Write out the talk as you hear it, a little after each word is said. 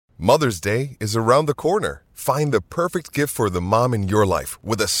Mother's Day is around the corner. Find the perfect gift for the mom in your life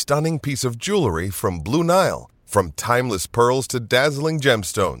with a stunning piece of jewelry from Blue Nile. From timeless pearls to dazzling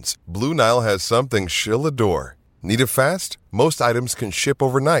gemstones, Blue Nile has something she'll adore. Need it fast? Most items can ship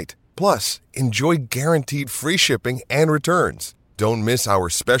overnight. Plus, enjoy guaranteed free shipping and returns. Don't miss our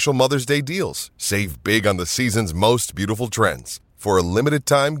special Mother's Day deals. Save big on the season's most beautiful trends. For a limited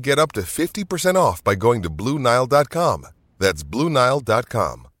time, get up to 50% off by going to BlueNile.com. That's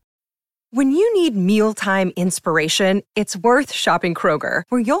BlueNile.com. When you need mealtime inspiration, it's worth shopping Kroger,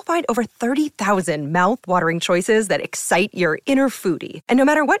 where you'll find over 30,000 mouth-watering choices that excite your inner foodie. And no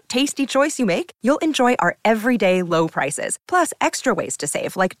matter what tasty choice you make, you'll enjoy our everyday low prices, plus extra ways to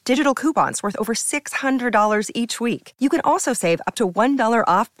save, like digital coupons worth over $600 each week. You can also save up to $1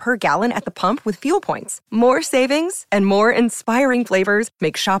 off per gallon at the pump with fuel points. More savings and more inspiring flavors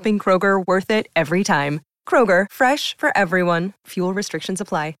make shopping Kroger worth it every time. Kroger, fresh for everyone. Fuel restrictions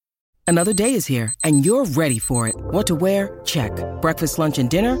apply. Another day is here, and you're ready for it. What to wear? Check. Breakfast, lunch, and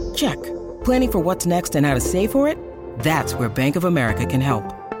dinner? Check. Planning for what's next and how to save for it? That's where Bank of America can help.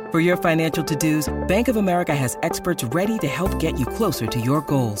 For your financial to-dos, Bank of America has experts ready to help get you closer to your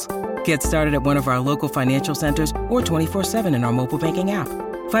goals. Get started at one of our local financial centers or 24/7 in our mobile banking app.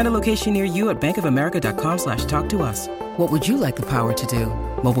 Find a location near you at bankofamerica.com/talktous. What would you like the power to do?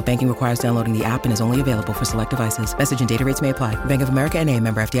 Mobile banking requires downloading the app and is only available for select devices. Message and data rates may apply. Bank of America N.A.,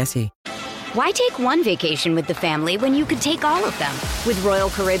 member FDIC. Why take one vacation with the family when you could take all of them? With Royal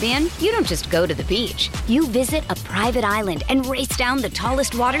Caribbean, you don't just go to the beach. You visit a private island and race down the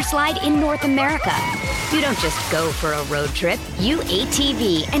tallest water slide in North America. You don't just go for a road trip. You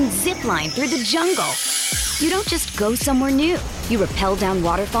ATV and zip line through the jungle. You don't just go somewhere new. You rappel down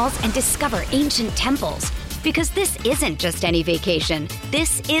waterfalls and discover ancient temples. Because this isn't just any vacation.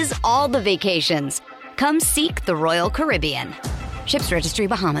 This is all the vacations. Come seek the Royal Caribbean. Ships Registry,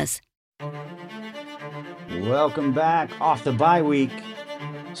 Bahamas. Welcome back off the bye week.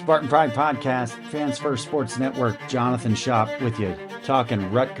 Spartan Pride Podcast, Fans First Sports Network. Jonathan Shop with you,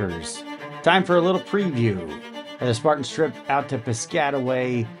 talking Rutgers. Time for a little preview as the Spartans trip out to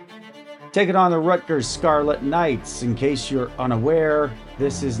Piscataway, taking on the Rutgers Scarlet Knights. In case you're unaware,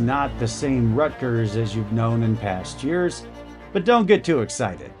 this is not the same Rutgers as you've known in past years, but don't get too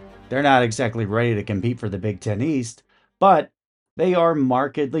excited. They're not exactly ready to compete for the Big Ten East, but they are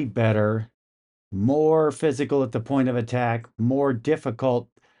markedly better, more physical at the point of attack, more difficult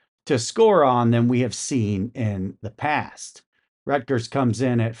to score on than we have seen in the past. Rutgers comes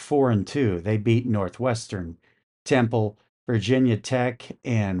in at 4-2. They beat Northwestern, Temple, Virginia Tech,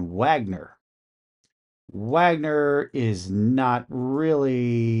 and Wagner. Wagner is not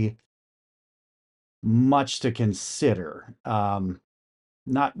really much to consider.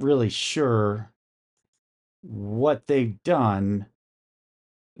 Not really sure what they've done.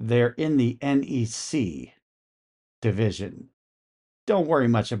 They're in the NEC division. Don't worry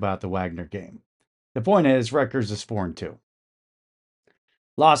much about the Wagner game. The point is, Rutgers is 4-2.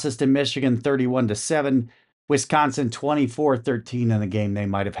 Losses to Michigan 31-7. Wisconsin 24-13 in the game they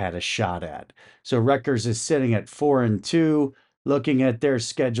might have had a shot at. So Rutgers is sitting at 4-2. Looking at their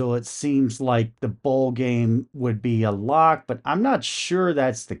schedule, it seems like the bowl game would be a lock, but I'm not sure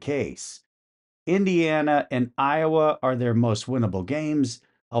that's the case. Indiana and Iowa are their most winnable games.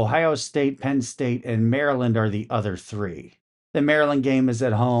 Ohio State, Penn State, and Maryland are the other three. The Maryland game is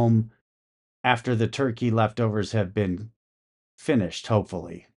at home after the turkey leftovers have been finished,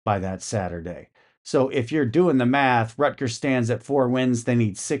 hopefully, by that Saturday. So if you're doing the math, Rutgers stands at 4 wins. They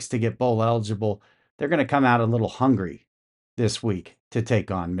need 6 to get bowl eligible. They're going to come out a little hungry this week to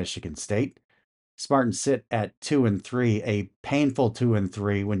take on Michigan State. Spartans sit at 2-3, a painful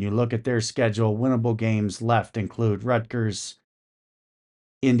 2-3 when you look at their schedule. Winnable games left include Rutgers,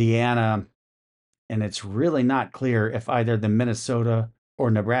 Indiana, and it's really not clear if either the Minnesota or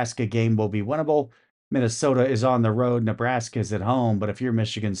Nebraska game will be winnable. Minnesota is on the road, Nebraska is at home, but if you're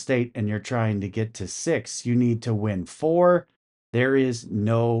Michigan State and you're trying to get to 6, you need to win 4. There is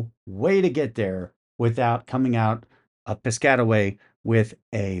no way to get there without coming out of Piscataway with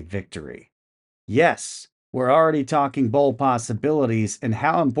a victory. Yes, we're already talking bowl possibilities and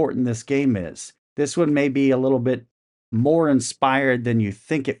how important this game is. This one may be a little bit more inspired than you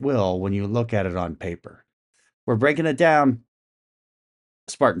think it will when you look at it on paper. We're breaking it down.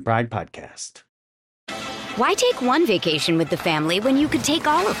 Spartan Pride Podcast. Why take one vacation with the family when you could take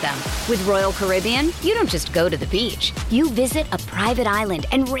all of them? With Royal Caribbean, you don't just go to the beach. You visit a private island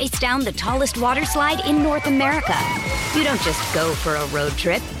and race down the tallest water slide in North America. You don't just go for a road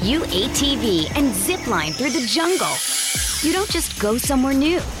trip. You ATV and zip line through the jungle. You don't just go somewhere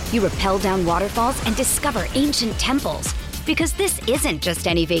new. You rappel down waterfalls and discover ancient temples. Because this isn't just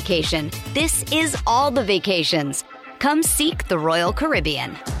any vacation. This is all the vacations. Come seek the Royal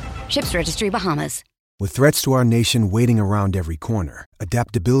Caribbean. Ships Registry, Bahamas. With threats to our nation waiting around every corner,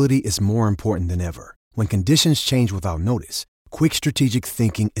 adaptability is more important than ever. When conditions change without notice, quick strategic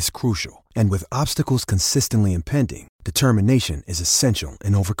thinking is crucial. And with obstacles consistently impending, determination is essential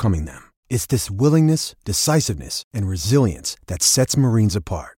in overcoming them. It's this willingness, decisiveness, and resilience that sets Marines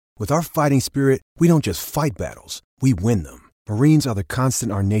apart. With our fighting spirit, we don't just fight battles, we win them. Marines are the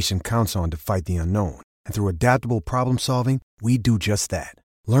constant our nation counts on to fight the unknown. And through adaptable problem solving, we do just that.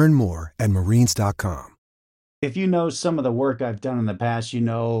 Learn more at marines.com. If you know some of the work I've done in the past, you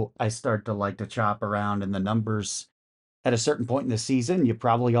know I start to like to chop around in the numbers at a certain point in the season. You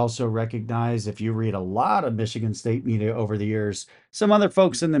probably also recognize, if you read a lot of Michigan State media over the years, some other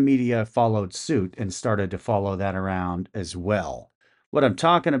folks in the media followed suit and started to follow that around as well. What I'm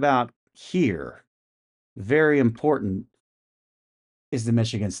talking about here, very important, is the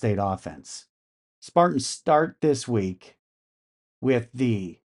Michigan State offense. Spartans start this week with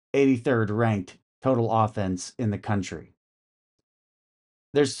the 83rd ranked total offense in the country.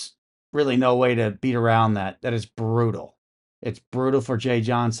 There's really no way to beat around that. That is brutal. It's brutal for Jay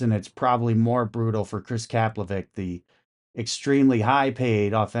Johnson. It's probably more brutal for Chris Kaplovic, the extremely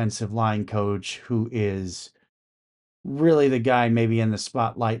high-paid offensive line coach, who is really the guy maybe in the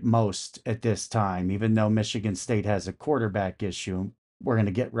spotlight most at this time, even though Michigan State has a quarterback issue. We're going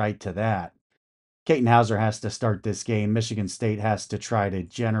to get right to that. Katin Houser has to start this game. Michigan State has to try to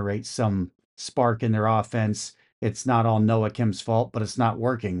generate some spark in their offense. It's not all Noah Kim's fault, but it's not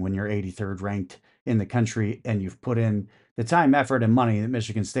working when you're 83rd ranked in the country and you've put in the time, effort, and money that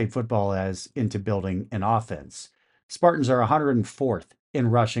Michigan State football has into building an offense. Spartans are 104th in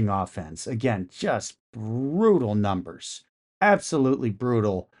rushing offense. Again, just brutal numbers. Absolutely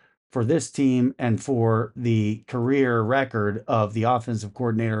brutal for this team and for the career record of the offensive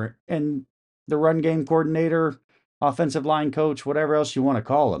coordinator and the run game coordinator, offensive line coach, whatever else you want to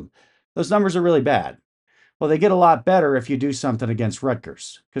call them. Those numbers are really bad. Well, they get a lot better if you do something against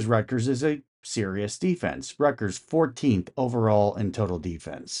Rutgers, because Rutgers is a serious defense. Rutgers 14th overall in total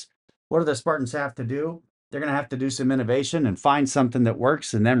defense. What do the Spartans have to do? They're going to have to do some innovation and find something that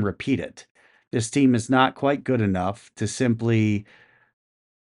works and then repeat it. This team is not quite good enough to simply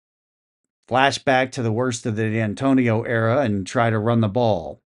flash back to the worst of the Antonio era and try to run the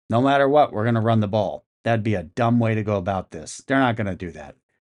ball. No matter what, we're going to run the ball. That'd be a dumb way to go about this. They're not going to do that.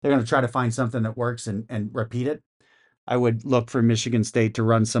 They're going to try to find something that works and repeat it. I would look for Michigan State to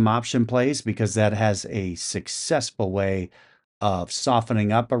run some option plays because that has a successful way of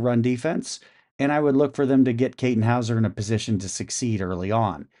softening up a run defense. And I would look for them to get Katin Houser in a position to succeed early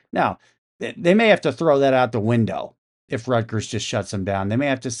on. Now, they may have to throw that out the window if Rutgers just shuts them down. They may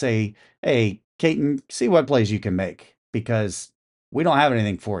have to say, hey, Katin, see what plays you can make because we don't have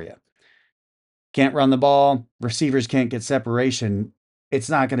anything for you. Can't run the ball. Receivers can't get separation. It's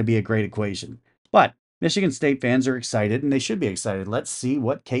not going to be a great equation. But Michigan State fans are excited, and they should be excited. Let's see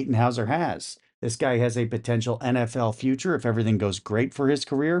what Katin Houser has. This guy has a potential NFL future if everything goes great for his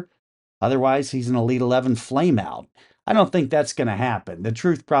career. Otherwise, he's an Elite 11 flameout. I don't think that's going to happen. The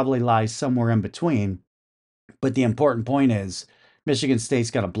truth probably lies somewhere in between. But the important point is Michigan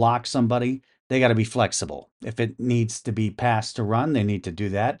State's got to block somebody. They got to be flexible. If it needs to be passed to run, they need to do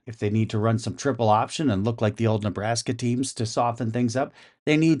that. If they need to run some triple option and look like the old Nebraska teams to soften things up,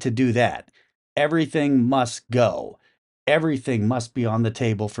 they need to do that. Everything must go. Everything must be on the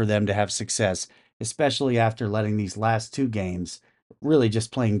table for them to have success, especially after letting these last two games really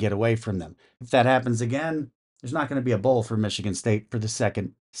just plain get away from them. If that happens again, there's not going to be a bowl for Michigan State for the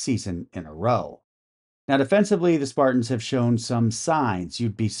second season in a row. Now, defensively, the Spartans have shown some signs.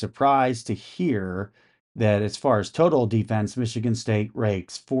 You'd be surprised to hear that as far as total defense, Michigan State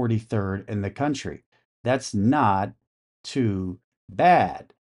ranks 43rd in the country. That's not too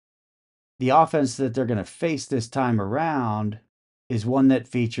bad. The offense that they're going to face this time around is one that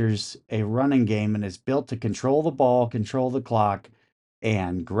features a running game and is built to control the ball, control the clock,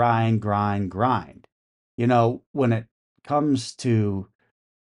 and grind. You know, when it comes to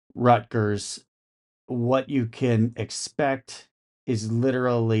Rutgers, what you can expect is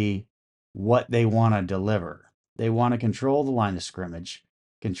literally what they want to deliver. They want to control the line of scrimmage,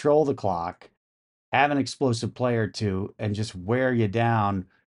 control the clock, have an explosive player or two, and just wear you down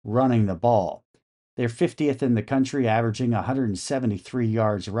running the ball. They're 50th in the country, averaging 173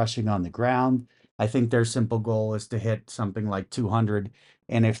 yards rushing on the ground. I think their simple goal is to hit something like 200.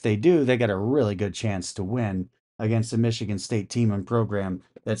 And if they do, they got a really good chance to win against a Michigan State team and program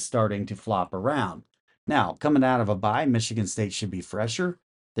that's starting to flop around. Now, coming out of a bye, Michigan State should be fresher.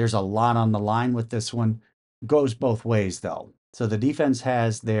 There's a lot on the line with this one. goes both ways, though. So the defense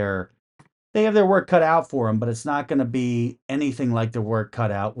they have their work cut out for them, but it's not going to be anything like the work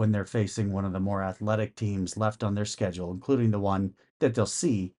cut out when they're facing one of the more athletic teams left on their schedule, including the one that they'll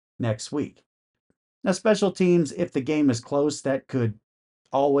see next week. Now, special teams, if the game is close, that could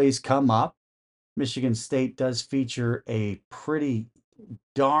always come up. Michigan State does feature a pretty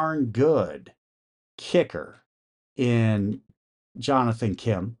darn good kicker in Jonathan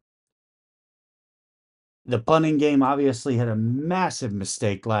Kim. The punting game obviously had a massive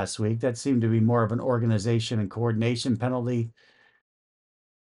mistake last week. That seemed to be more of an organization and coordination penalty.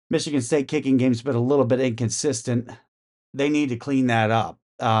 Michigan State kicking game's been a little bit inconsistent. They need to clean that up.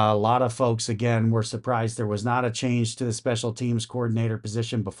 A lot of folks, again, were surprised there was not a change to the special teams coordinator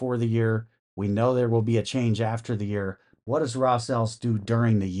position before the year. We know there will be a change after the year. What does Ross Ells do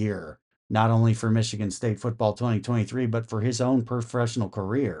during the year? Not only for Michigan State football 2023, but for his own professional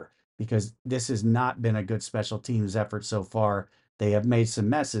career, because this has not been a good special teams effort so far. They have made some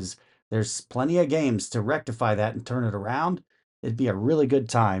messes. There's plenty of games to rectify that and turn it around. It'd be a really good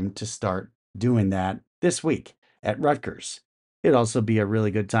time to start doing that this week at Rutgers. It'd also be a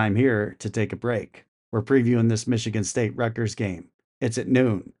really good time here to take a break. We're previewing this Michigan State Rutgers game. It's at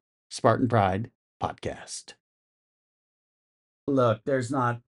noon. Spartan Pride podcast. Look, there's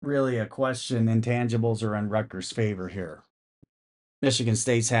not really a question. Intangibles are in Rutgers' favor here. Michigan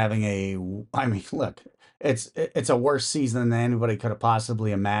State's having look, it's a worse season than anybody could have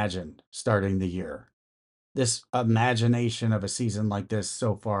possibly imagined starting the year. This imagination of a season like this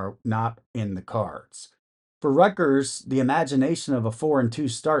so far, not in the cards. For Rutgers, the imagination of a 4-2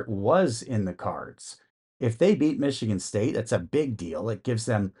 start was in the cards. If they beat Michigan State, that's a big deal. It gives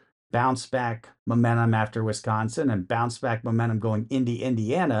them bounce back momentum after Wisconsin and bounce back momentum going into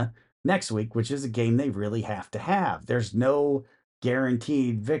Indiana next week, which is a game they really have to have. There's no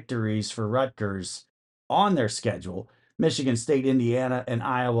guaranteed victories for Rutgers on their schedule. Michigan State, Indiana, and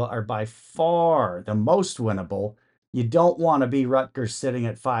Iowa are by far the most winnable. You don't want to be Rutgers sitting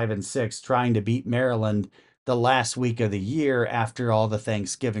at 5-6 trying to beat Maryland the last week of the year after all the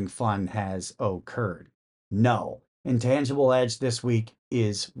Thanksgiving fun has occurred. No. Intangible edge this week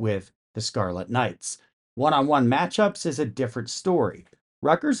is with the Scarlet Knights. One-on-one matchups is a different story.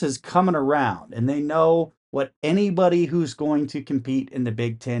 Rutgers is coming around, and they know what anybody who's going to compete in the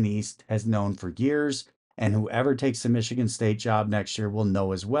Big Ten East has known for years, and whoever takes the Michigan State job next year will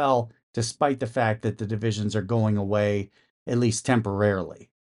know as well, despite the fact that the divisions are going away, at least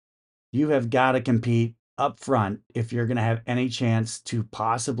temporarily. You have got to compete up front if you're going to have any chance to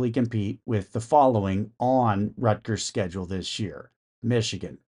possibly compete with the following on Rutgers' schedule this year: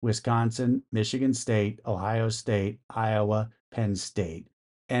 Michigan, Wisconsin, Michigan State, Ohio State, Iowa, Penn State,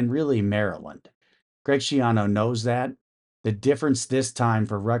 and really Maryland. Greg Schiano knows that. The difference this time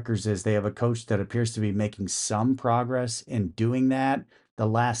for Rutgers is they have a coach that appears to be making some progress in doing that. The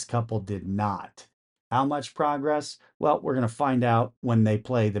last couple did not. How much progress? Well, we're going to find out when they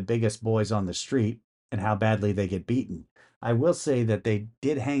play the biggest boys on the street and how badly they get beaten. I will say that they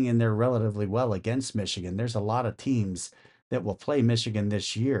did hang in there relatively well against Michigan. There's a lot of teams that will play Michigan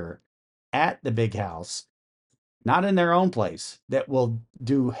this year at the Big House, not in their own place, that will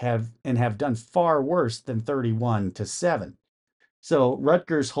have done far worse than 31-7. So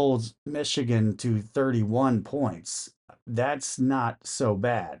Rutgers holds Michigan to 31 points. That's not so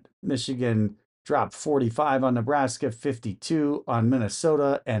bad. Michigan dropped 45 on Nebraska, 52 on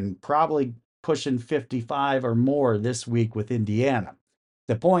Minnesota, and probably pushing 55 or more this week with Indiana.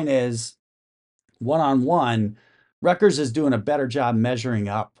 The point is, one-on-one, Rutgers is doing a better job measuring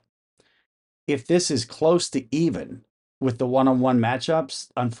up. If this is close to even with the one-on-one matchups,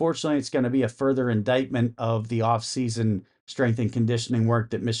 unfortunately, it's going to be a further indictment of the offseason strength and conditioning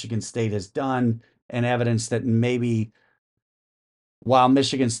work that Michigan State has done, and evidence that maybe while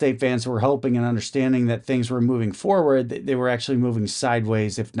Michigan State fans were hoping and understanding that things were moving forward, they were actually moving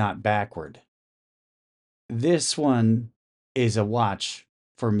sideways, if not backward. This one is a watch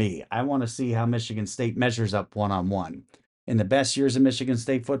for me. I want to see how Michigan State measures up one-on-one. In the best years of Michigan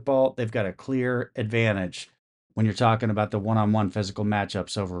State football, they've got a clear advantage when you're talking about the one-on-one physical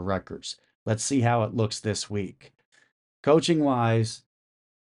matchups over Rutgers. Let's see how it looks this week. Coaching-wise,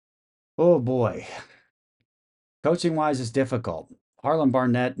 oh boy. Coaching-wise is difficult. Harlan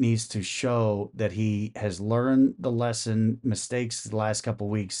Barnett needs to show that he has learned the mistakes the last couple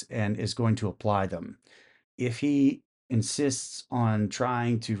of weeks, and is going to apply them. If he insists on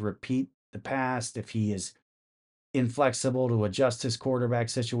trying to repeat the past, if he is inflexible to adjust his quarterback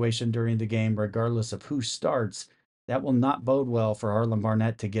situation during the game, regardless of who starts, that will not bode well for Harlan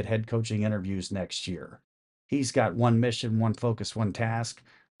Barnett to get head coaching interviews next year. He's got one mission, one focus, one task.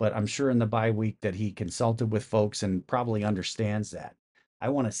 but I'm sure in the bye week that he consulted with folks and probably understands that. I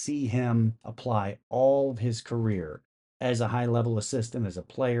want to see him apply all of his career as a high-level assistant, as a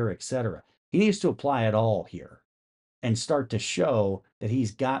player, etc. He needs to apply it all here and start to show that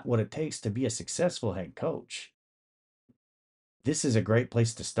he's got what it takes to be a successful head coach. This is a great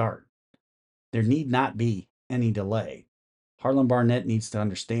place to start. There need not be any delay. Harlan Barnett needs to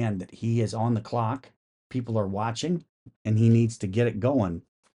understand that he is on the clock, people are watching, and he needs to get it going.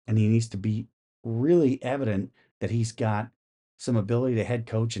 And he needs to be really evident that he's got some ability to head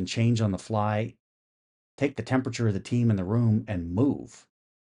coach and change on the fly, take the temperature of the team in the room, and move.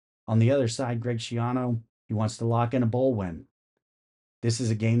 On the other side, Greg Schiano, he wants to lock in a bowl win. This is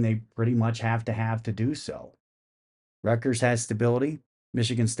a game they pretty much have to do so. Rutgers has stability.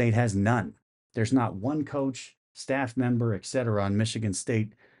 Michigan State has none. There's not one coach, staff member, etc. on Michigan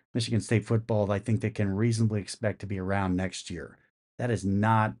State football that I think they can reasonably expect to be around next year. That is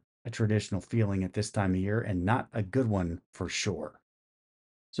not a traditional feeling at this time of year, and not a good one for sure.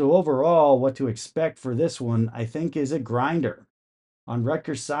 So overall, what to expect for this one, I think, is a grinder. On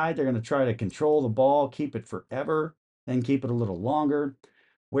Rutgers' side, they're going to try to control the ball, keep it forever, then keep it a little longer.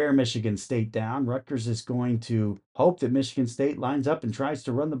 Wear Michigan State down. Rutgers is going to hope that Michigan State lines up and tries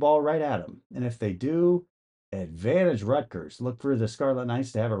to run the ball right at them. And if they do, advantage Rutgers. Look for the Scarlet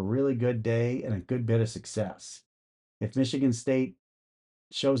Knights to have a really good day and a good bit of success. If Michigan State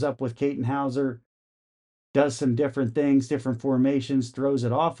shows up with Katenhauser, does some different things, different formations, throws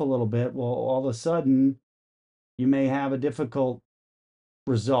it off a little bit, well, all of a sudden, you may have a difficult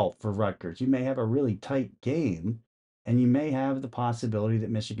result for Rutgers. You may have a really tight game, and you may have the possibility that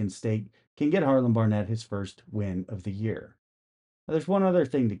Michigan State can get Harlan Barnett his first win of the year. Now, there's one other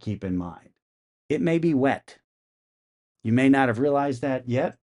thing to keep in mind. It may be wet. You may not have realized that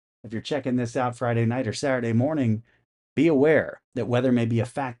yet. If you're checking this out Friday night or Saturday morning, be aware that weather may be a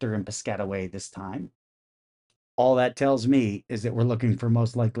factor in Piscataway this time. All that tells me is that we're looking for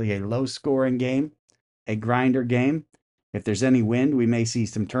most likely a low-scoring game, a grinder game. If there's any wind, we may see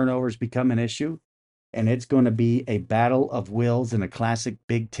some turnovers become an issue. And it's going to be a battle of wills in a classic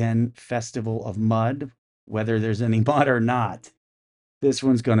Big Ten festival of mud, whether there's any mud or not. This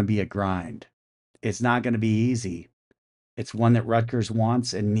one's going to be a grind. It's not going to be easy. It's one that Rutgers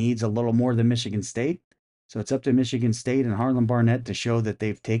wants and needs a little more than Michigan State. So it's up to Michigan State and Harlan Barnett to show that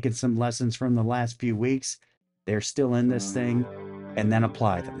they've taken some lessons from the last few weeks. They're still in this thing, and then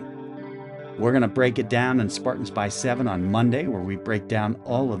apply them. We're going to break it down in Spartans by 7 on Monday, where we break down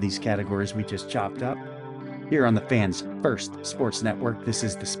all of these categories we just chopped up. Here on the Fans First Sports Network, this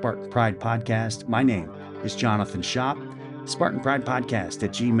is the Spartan Pride Podcast. My name is Jonathan Schopp. Spartan Pride Podcast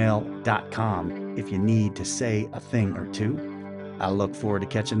at gmail.com if you need to say a thing or two. I'll look forward to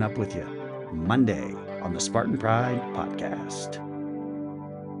catching up with you Monday on the Spartan Pride Podcast.